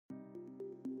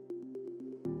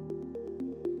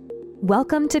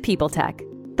Welcome to People Tech,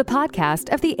 the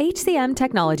podcast of the HCM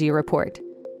Technology Report.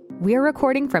 We're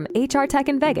recording from HR Tech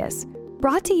in Vegas,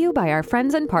 brought to you by our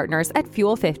friends and partners at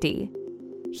Fuel 50.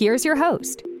 Here's your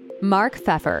host, Mark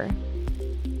Pfeffer.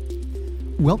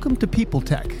 Welcome to People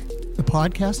Tech, the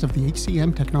podcast of the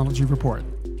HCM Technology Report.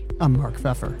 I'm Mark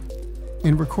Pfeffer,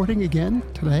 and recording again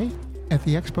today at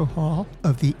the Expo Hall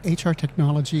of the HR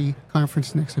Technology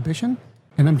Conference and Exhibition,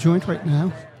 and I'm joined right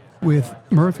now with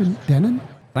Mervyn Dennin.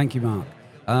 Thank you, Mark.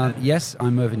 Yes,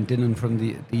 I'm Mervyn Dennin from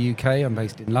the UK. I'm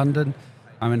based in London.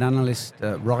 I'm an analyst,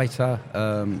 writer,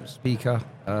 speaker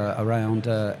around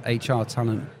HR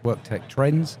talent work tech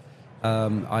trends.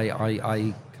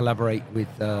 I collaborate with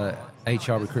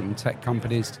HR recruitment tech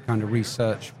companies to kind of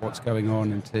research what's going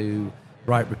on and to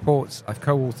write reports. I've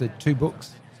co-authored 2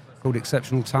 books called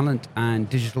Exceptional Talent and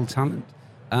Digital Talent.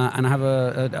 And I have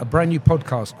a brand new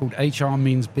podcast called HR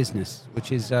Means Business,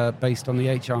 which is based on the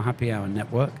HR Happy Hour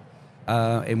network,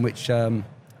 in which I'm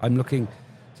looking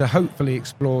to hopefully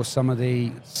explore some of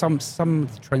the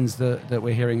trends that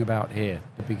we're hearing about here,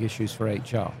 the big issues for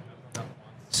HR.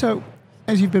 So,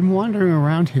 as you've been wandering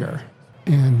around here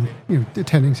and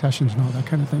attending sessions and all that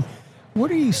kind of thing, what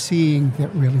are you seeing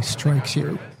that really strikes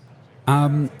you?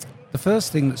 The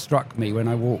first thing that struck me when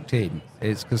I walked in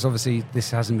is, because obviously this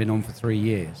hasn't been on for 3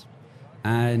 years,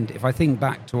 and if I think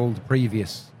back to all the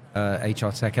previous HR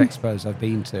Tech Expos I've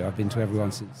been to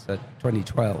everyone since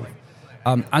 2012.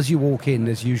 As you walk in,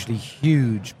 there's usually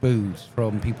huge booths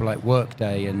from people like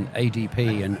Workday and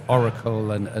ADP and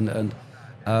Oracle and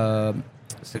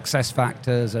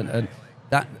SuccessFactors, and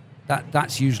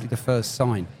that's usually the first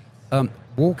sign.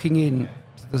 Walking in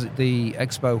to the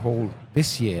Expo Hall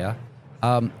this year,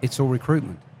 it's all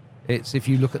recruitment. It's, if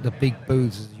you look at the big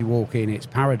booths as you walk in, it's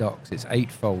Paradox, it's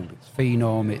Eightfold, it's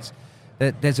Phenom,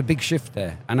 there's a big shift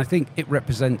there. And I think it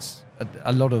represents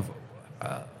a lot of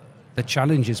the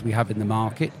challenges we have in the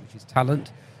market, which is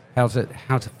talent, how to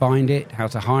find it, how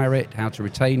to hire it, how to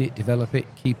retain it, develop it,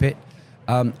 keep it.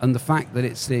 And the fact that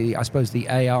it's the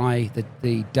AI,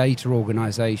 the data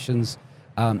organizations,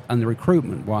 and the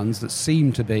recruitment ones that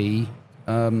seem to be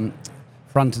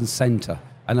front and center.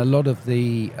 And a lot of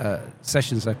the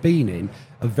sessions I've been in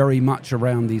are very much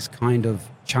around these kind of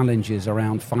challenges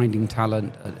around finding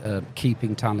talent,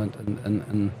 keeping talent,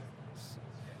 and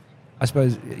I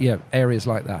suppose, areas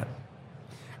like that.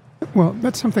 Well,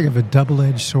 that's something of a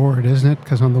double-edged sword, isn't it?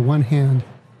 Because on the one hand,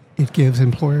 it gives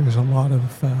employers a lot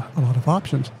of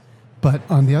options, but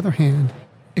on the other hand,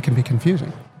 it can be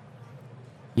confusing.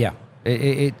 Yeah,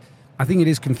 I think it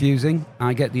is confusing.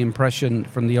 I get the impression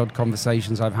from the odd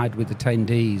conversations I've had with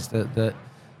attendees that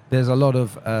there's a lot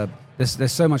of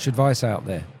there's so much advice out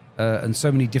there and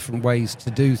so many different ways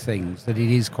to do things that it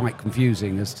is quite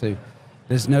confusing as to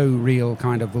there's no real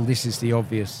kind of, well, this is the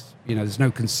obvious, there's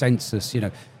no consensus,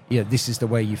 this is the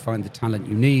way you find the talent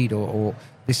you need, or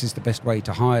this is the best way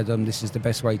to hire them, this is the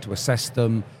best way to assess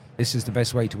them, this is the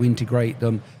best way to integrate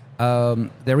them.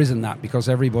 There isn't that, because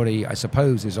everybody, I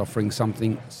suppose, is offering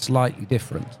something slightly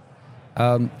different.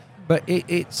 But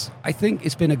I think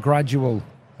it's been a gradual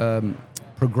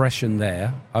progression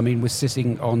there. I mean, we're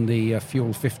sitting on the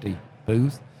Fuel 50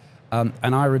 booth,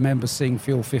 and I remember seeing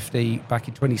Fuel 50 back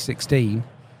in 2016,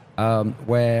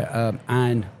 where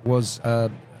Anne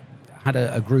had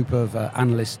a group of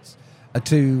analysts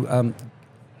to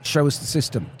show us the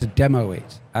system, to demo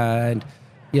it, and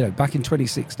back in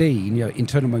 2016,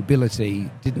 internal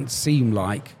mobility didn't seem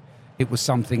like it was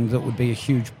something that would be a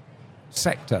huge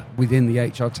sector within the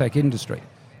HR tech industry.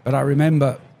 But I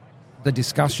remember the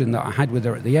discussion that I had with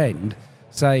her at the end,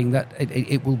 saying that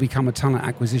it will become a talent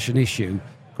acquisition issue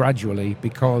gradually,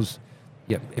 because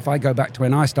if I go back to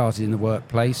when I started in the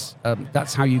workplace,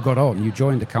 that's how you got on. You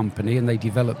joined a company and they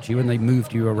developed you and they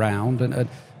moved you around and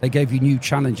they gave you new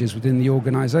challenges within the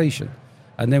organization.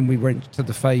 And then we went to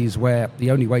the phase where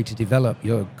the only way to develop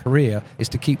your career is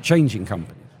to keep changing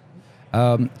companies.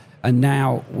 And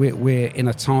now we're in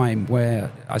a time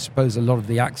where I suppose a lot of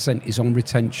the accent is on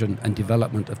retention and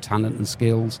development of talent and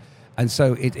skills. And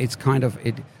so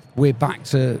we're back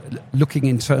to looking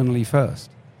internally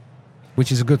first,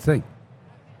 which is a good thing.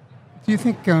 Do you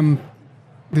think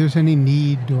there's any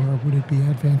need, or would it be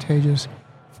advantageous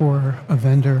for a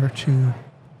vendor to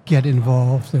get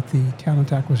involved at the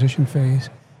talent acquisition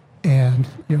phase and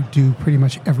do pretty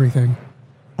much everything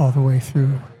all the way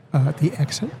through the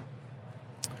exit?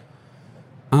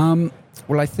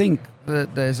 Well, I think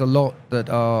that there's a lot that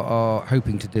are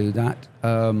hoping to do that,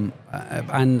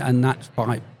 and that's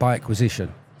by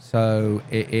acquisition. So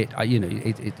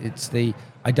it's the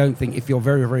I don't think if you're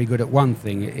very, very good at one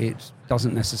thing, it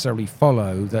doesn't necessarily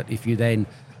follow that if you then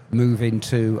move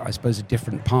into, I suppose, a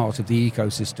different part of the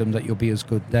ecosystem, that you'll be as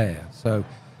good there. So,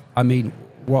 I mean,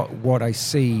 what I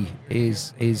see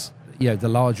is the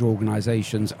larger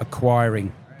organisations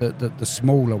acquiring the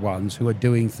smaller ones who are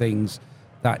doing things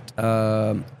that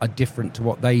are different to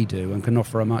what they do and can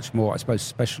offer a much more, I suppose,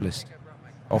 specialist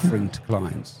offering to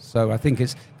clients. So I think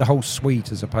it's the whole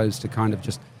suite as opposed to kind of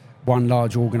just one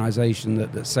large organisation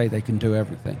that say they can do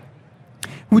everything.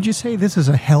 Would you say this is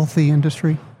a healthy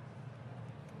industry?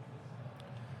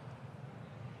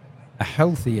 A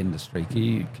healthy industry?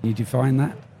 Can you define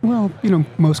that? Well,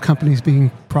 most companies being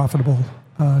profitable,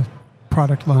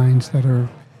 product lines that are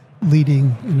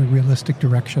leading in a realistic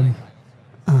direction,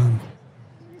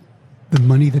 the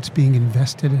money that's being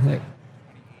invested in it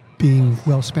being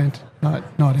well spent, not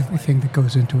everything that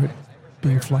goes into it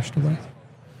being flushed away.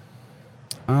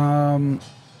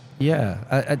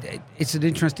 It's an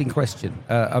interesting question.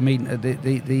 I mean,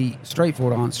 the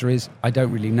straightforward answer is I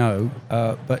don't really know,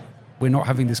 but we're not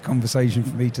having this conversation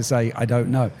for me to say I don't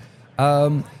know.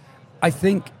 I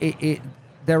think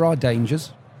there are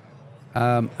dangers,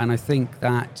 and I think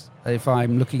that if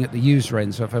I'm looking at the user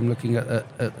end, so if I'm looking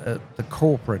at the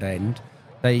corporate end,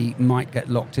 they might get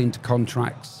locked into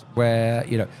contracts where,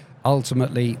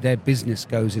 ultimately their business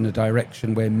goes in a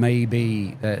direction where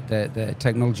maybe their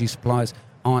technology suppliers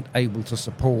aren't able to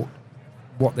support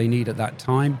what they need at that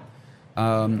time.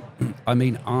 I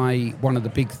mean, one of the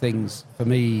big things for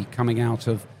me coming out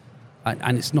of,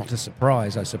 and it's not a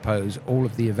surprise, I suppose, all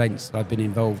of the events that I've been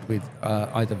involved with,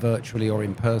 either virtually or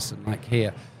in person, like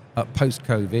here,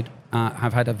 post-COVID,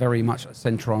 have had a very much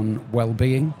centre on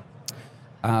well-being.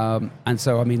 And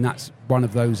so, I mean, that's one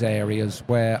of those areas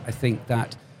where I think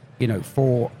that,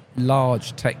 for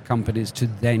large tech companies to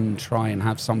then try and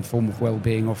have some form of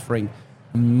well-being offering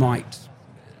might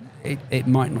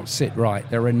not sit right.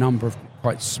 There are a number of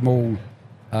quite small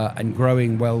and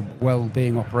growing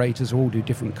well-being operators who all do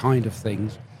different kind of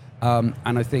things. And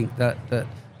I think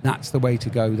that's the way to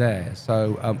go there.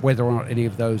 So whether or not any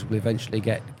of those will eventually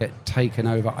get taken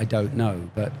over, I don't know.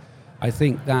 But I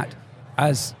think that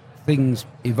as things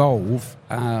evolve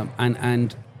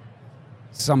and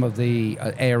some of the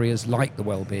areas like the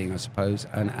well-being, I suppose,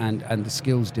 and the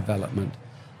skills development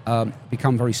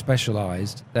become very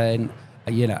specialised, then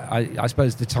I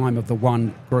suppose the time of the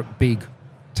one big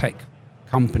tech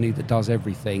company that does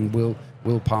everything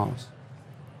will pass.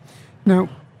 Now,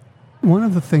 one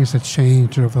of the things that's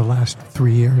changed over the last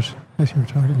 3 years, as you were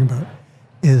talking about,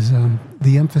 is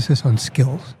the emphasis on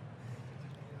skills.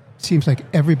 It seems like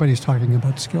everybody's talking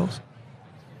about skills.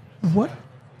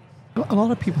 A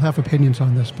lot of people have opinions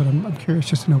on this, but I'm curious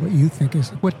just to know what you think.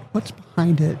 What's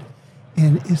behind it,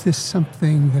 and is this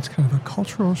something that's kind of a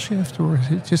cultural shift, or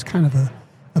is it just kind of a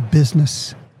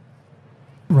business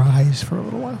rise for a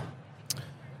little while?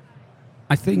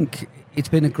 I think it's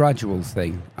been a gradual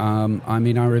thing. I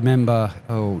mean, I remember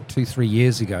 2-3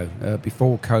 years ago,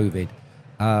 before COVID,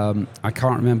 I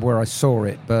can't remember where I saw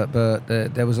it, but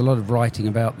there was a lot of writing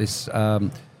about this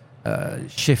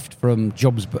shift from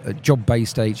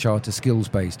job-based HR to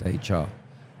skills-based HR.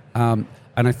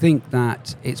 And I think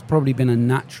that it's probably been a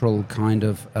natural kind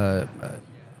of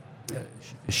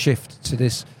shift to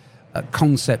this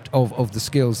concept of the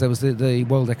skills. There was the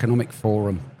World Economic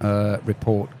Forum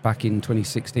report back in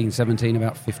 2016-17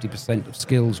 about 50% of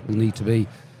skills will need to be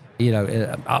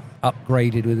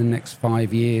upgraded within the next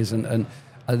 5 years, and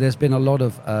there's been a lot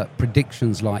of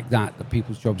predictions like that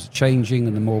people's jobs are changing,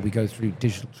 and the more we go through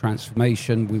digital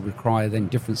transformation, we require then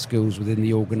different skills within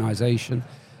the organisation.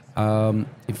 In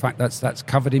fact, that's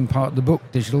covered in part of the book,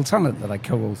 Digital Talent, that I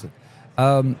co-authored.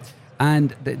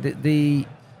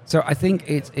 So I think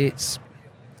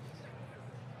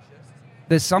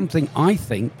there's something, I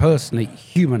think, personally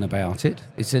human about it.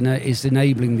 It's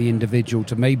enabling the individual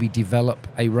to maybe develop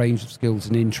a range of skills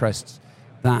and interests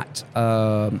that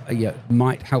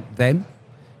might help them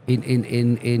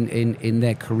in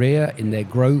their career, in their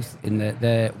growth, in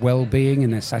their well-being,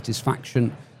 in their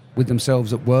satisfaction with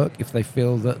themselves at work, if they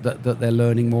feel that they're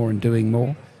learning more and doing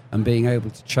more and being able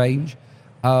to change.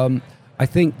 I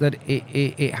think that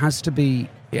it has to be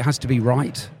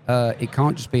right. It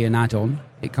can't just be an add-on.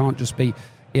 It can't just be,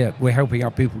 we're helping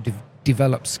our people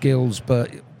develop skills,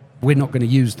 but we're not going to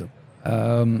use them.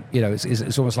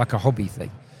 It's almost like a hobby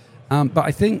thing. But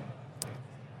I think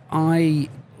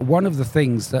one of the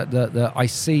things that I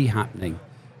see happening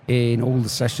in all the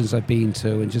sessions I've been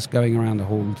to and just going around the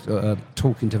hall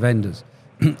talking to vendors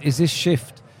is this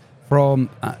shift from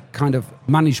kind of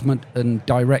management and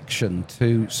direction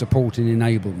to support and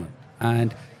enablement.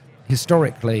 And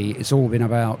historically, it's all been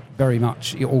about very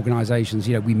much organisations,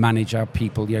 we manage our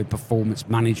people, performance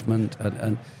management,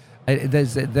 and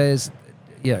There's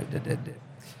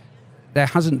there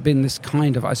hasn't been this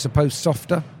kind of, I suppose,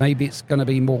 softer. Maybe it's going to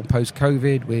be more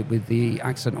post-COVID with the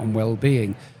accent on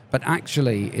well-being. But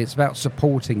actually, it's about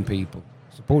supporting people,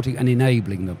 supporting and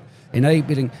enabling them,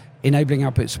 supporting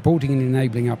and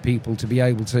enabling our people to be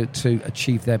able to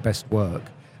achieve their best work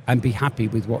and be happy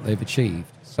with what they've achieved.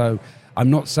 So I'm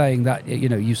not saying that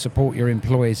you support your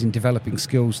employees in developing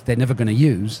skills they're never going to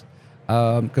use,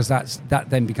 because that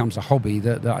then becomes a hobby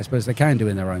that I suppose they can do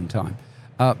in their own time.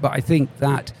 But I think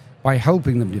that by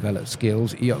helping them develop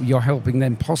skills, you're helping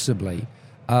them possibly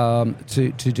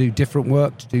to do different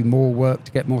work, to do more work,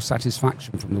 to get more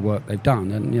satisfaction from the work they've done.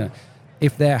 And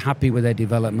if they're happy with their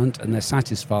development and they're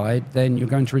satisfied, then you're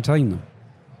going to retain them.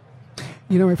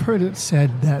 I've heard it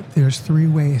said that there's 3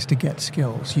 ways to get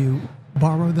skills. You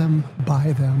borrow them,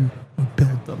 buy them, or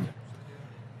build them,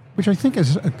 which I think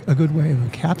is a good way of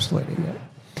encapsulating it.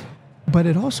 But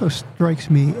it also strikes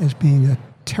me as being a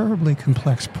terribly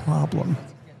complex problem.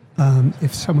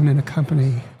 If someone in a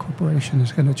corporation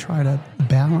is going to try to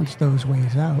balance those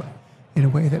ways out in a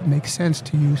way that makes sense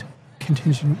to use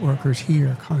contingent workers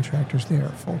here, contractors there,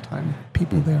 full-time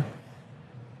people there.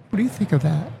 What do you think of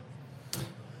that?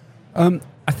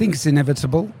 I think it's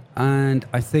inevitable, and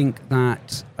I think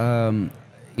that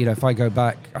if I go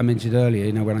back, I mentioned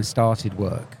earlier, when I started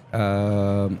work,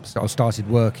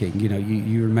 started working,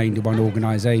 you remained in one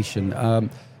organisation.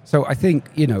 So I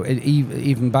think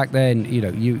even back then,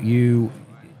 you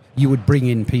would bring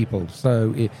in people.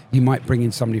 So you might bring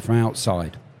in somebody from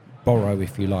outside, borrow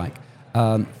if you like,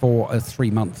 for a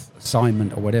 3-month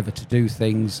assignment or whatever to do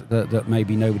things that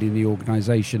maybe nobody in the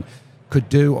organisation could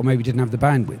do, or maybe didn't have the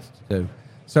bandwidth to do.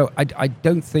 So I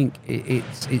don't think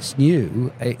it's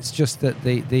new. It's just that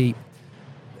the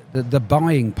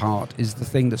buying part is the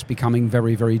thing that's becoming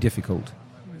very, very difficult.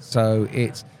 So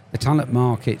the talent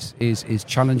market is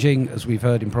challenging, as we've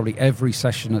heard in probably every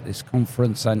session at this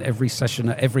conference, and every session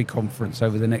at every conference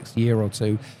over the next year or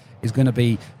two is going to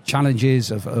be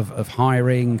challenges of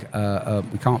hiring.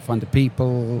 We can't find the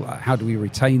people. How do we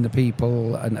retain the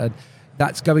people? And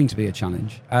that's going to be a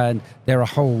challenge. And there are a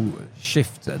whole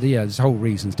shift. There's whole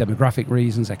reasons, demographic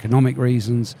reasons, economic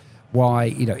reasons,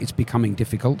 why it's becoming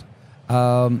difficult.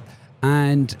 And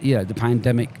the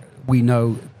pandemic, we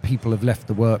know people have left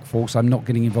the workforce. I'm not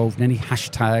getting involved in any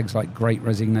hashtags like great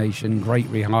resignation, great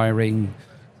rehiring,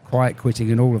 quiet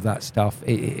quitting, and all of that stuff.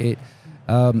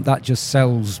 That just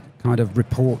sells kind of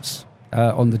reports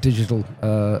on the digital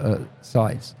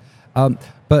sites.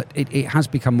 But it has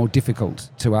become more difficult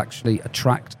to actually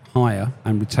attract, hire,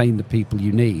 and retain the people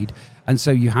you need. And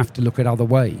so you have to look at other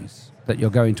ways that you're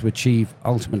going to achieve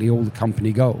ultimately all the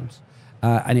company goals.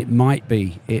 And it might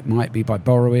be by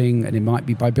borrowing, and it might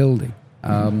be by building.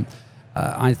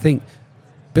 I think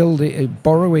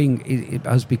borrowing it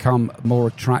has become more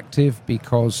attractive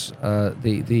because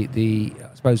the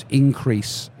I suppose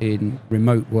increase in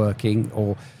remote working,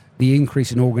 or the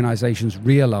increase in organisations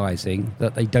realising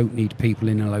that they don't need people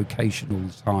in a location all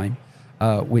the time,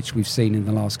 which we've seen in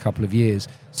the last couple of years.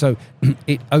 So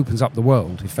it opens up the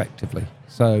world effectively.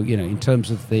 So in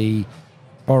terms of the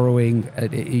borrowing,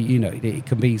 it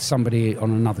can be somebody on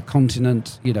another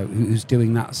continent, who's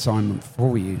doing that assignment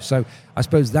for you. So I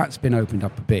suppose that's been opened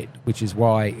up a bit, which is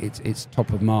why it's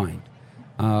top of mind.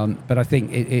 But I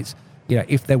think it's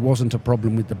if there wasn't a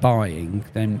problem with the buying,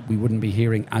 then we wouldn't be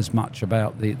hearing as much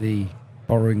about the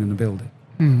borrowing and the building.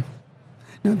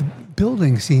 Now, the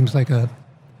building seems like a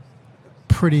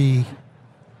pretty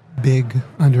big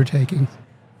undertaking,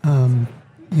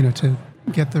 to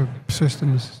get the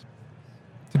systems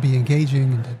to be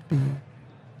engaging and to be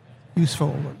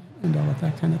useful and all of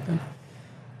that kind of thing.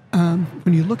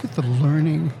 When you look at the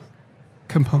learning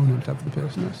component of the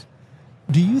business,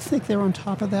 do you think they're on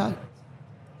top of that?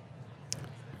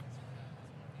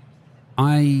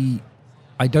 I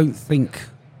don't think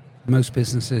most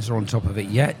businesses are on top of it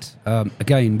yet.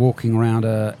 Again, walking around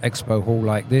an expo hall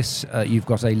like this, you've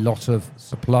got a lot of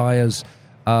suppliers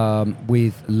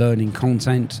with learning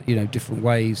content, different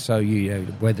ways. So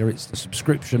whether it's the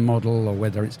subscription model or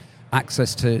whether it's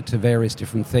access to various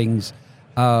different things,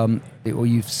 or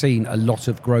you've seen a lot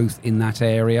of growth in that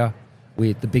area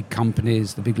with the big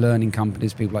companies, the big learning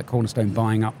companies, people like Cornerstone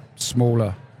buying up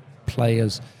smaller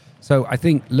players. So I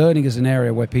think learning is an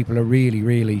area where people are really,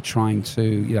 really trying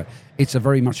to, it's a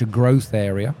very much a growth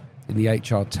area in the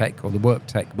HR tech or the work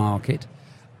tech market.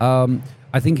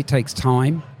 I think it takes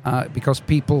time because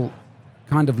people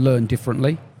kind of learn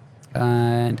differently,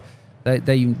 and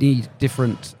they need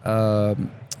different,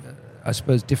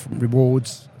 different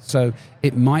rewards. So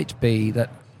it might be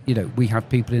that, we have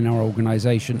people in our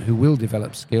organisation who will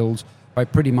develop skills by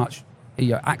pretty much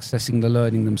accessing the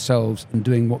learning themselves and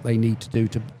doing what they need to do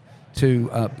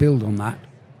to build on that.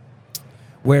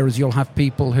 Whereas you'll have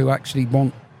people who actually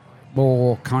want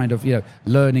more kind of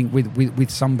learning with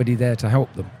somebody there to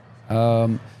help them.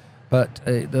 But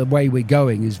the way we're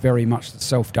going is very much the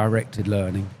self-directed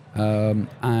learning,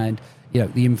 and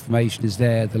the information is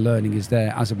there, the learning is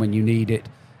there as and when you need it.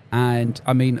 And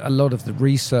I mean, a lot of the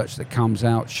research that comes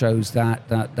out shows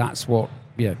that's what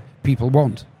people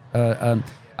want, and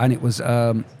it was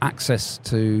access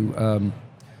to.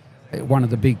 One of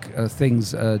the big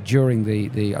things during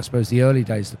the I suppose the early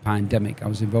days of the pandemic, I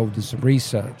was involved in some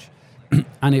research,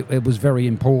 and it was very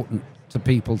important to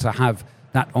people to have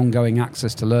that ongoing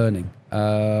access to learning,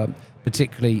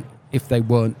 particularly if they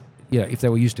weren't, if they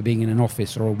were used to being in an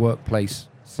office or a workplace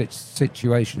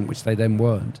situation, which they then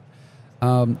weren't.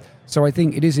 So I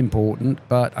think it is important,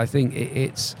 but I think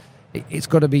it's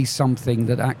got to be something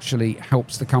that actually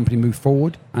helps the company move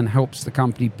forward and helps the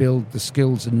company build the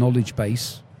skills and knowledge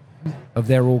base of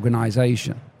their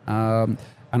organisation, and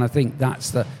I think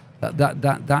that's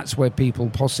that's where people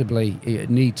possibly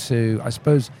need to, I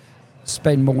suppose,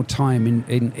 spend more time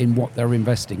in what they're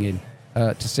investing in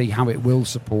to see how it will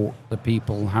support the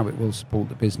people, how it will support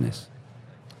the business.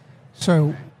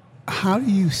 So, how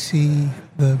do you see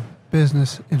the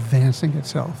business advancing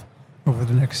itself over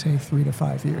the next, say, 3 to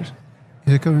 5 years?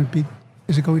 Is it going to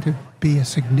be a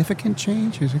significant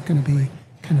change? Is it going to be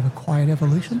kind of a quiet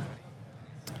evolution?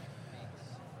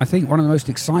 I think one of the most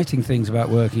exciting things about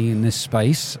working in this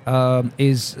space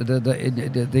is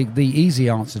the easy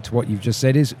answer to what you've just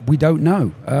said is we don't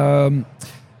know.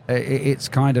 It's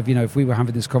kind of, if we were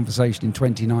having this conversation in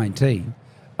 2019,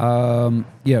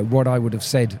 what I would have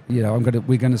said,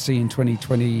 we're going to see in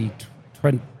 2020,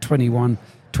 21,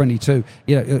 22,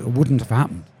 it wouldn't have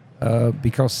happened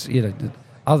because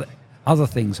other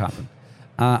things happen.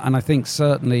 And I think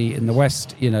certainly in the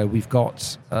West, we've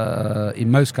got,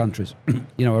 in most countries,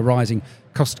 a rising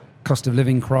cost of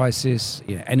living crisis,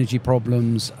 energy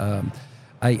problems,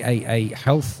 a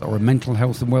health or a mental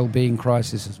health and well-being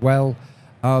crisis as well.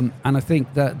 And I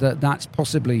think that's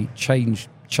possibly changed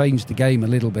the game a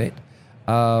little bit.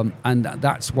 And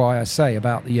that's why I say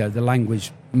about the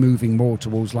language moving more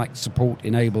towards like support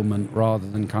enablement rather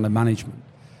than kind of management.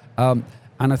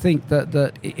 And I think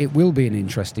that it will be an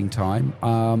interesting time,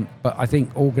 but I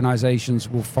think organisations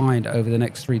will find over the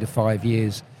next 3 to 5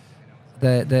 years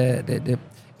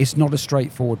it's not a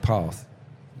straightforward path.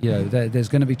 There's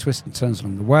going to be twists and turns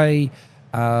along the way,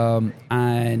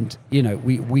 and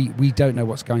we don't know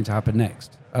what's going to happen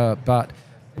next. But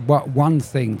one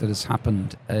thing that has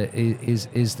happened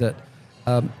is that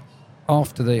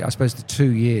after the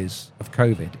 2 years of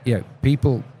COVID,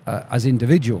 people as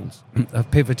individuals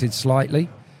have pivoted slightly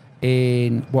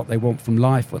in what they want from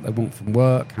life, what they want from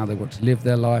work, how they want to live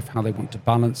their life, how they want to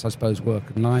balance, I suppose, work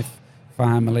and life,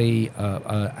 family,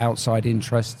 outside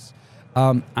interests.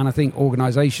 And I think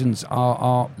organisations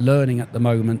are learning at the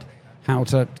moment how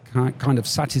to kind of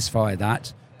satisfy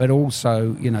that, but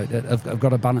also, have got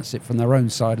to balance it from their own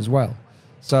side as well.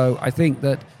 So I think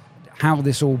that how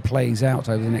this all plays out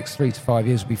over the next 3 to 5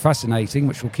 years will be fascinating,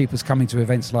 which will keep us coming to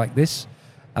events like this,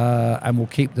 and will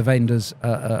keep the vendors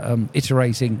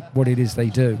iterating what it is they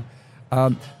do.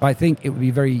 But I think it would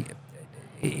be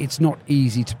it's not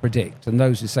easy to predict. And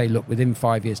those who say, look, within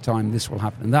 5 years' time, this will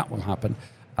happen and that will happen,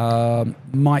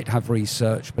 might have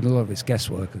research, but a lot of it's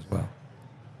guesswork as well.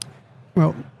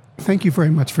 Well, thank you very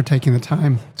much for taking the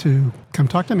time to come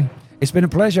talk to me. It's been a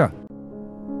pleasure.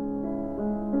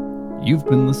 You've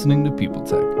been listening to People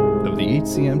Tech of the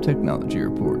HCM Technology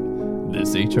Report.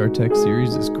 This HR Tech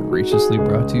series is graciously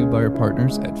brought to you by our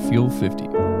partners at Fuel 50.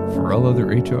 For all other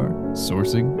HR,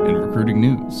 sourcing, and recruiting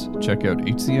news, check out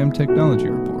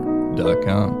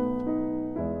hcmtechnologyreport.com.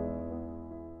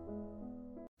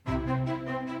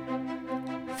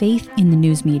 Faith in the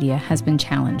news media has been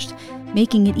challenged,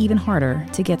 making it even harder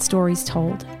to get stories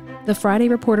told. The Friday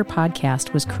Reporter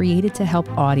podcast was created to help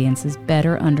audiences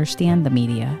better understand the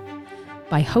media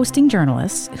by hosting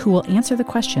journalists who will answer the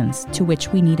questions to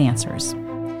which we need answers.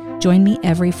 Join me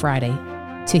every Friday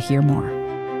to hear more.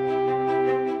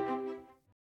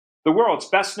 The world's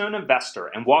best-known investor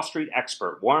and Wall Street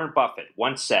expert Warren Buffett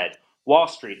once said, "Wall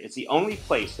Street is the only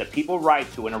place that people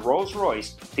ride to in a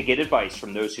Rolls-Royce to get advice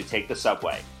from those who take the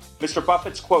subway." Mr.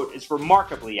 Buffett's quote is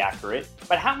remarkably accurate,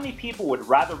 but how many people would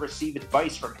rather receive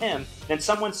advice from him than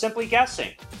someone simply guessing?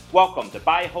 Welcome to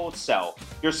Buy, Hold, Sell,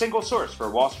 your single source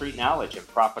for Wall Street knowledge and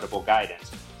profitable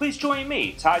guidance. Please join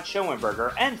me, Todd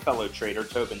Schoenberger, and fellow trader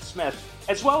Tobin Smith,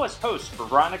 as well as host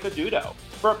Veronica Dudo,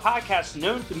 for a podcast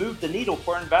known to move the needle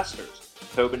for investors.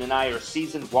 Tobin and I are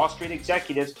seasoned Wall Street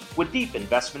executives with deep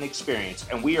investment experience,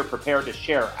 and we are prepared to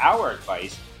share our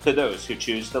advice to those who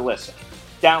choose to listen.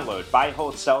 Download Buy,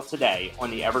 Hold, Sell today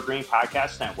on the Evergreen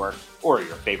Podcast Network or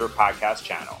your favorite podcast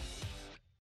channel.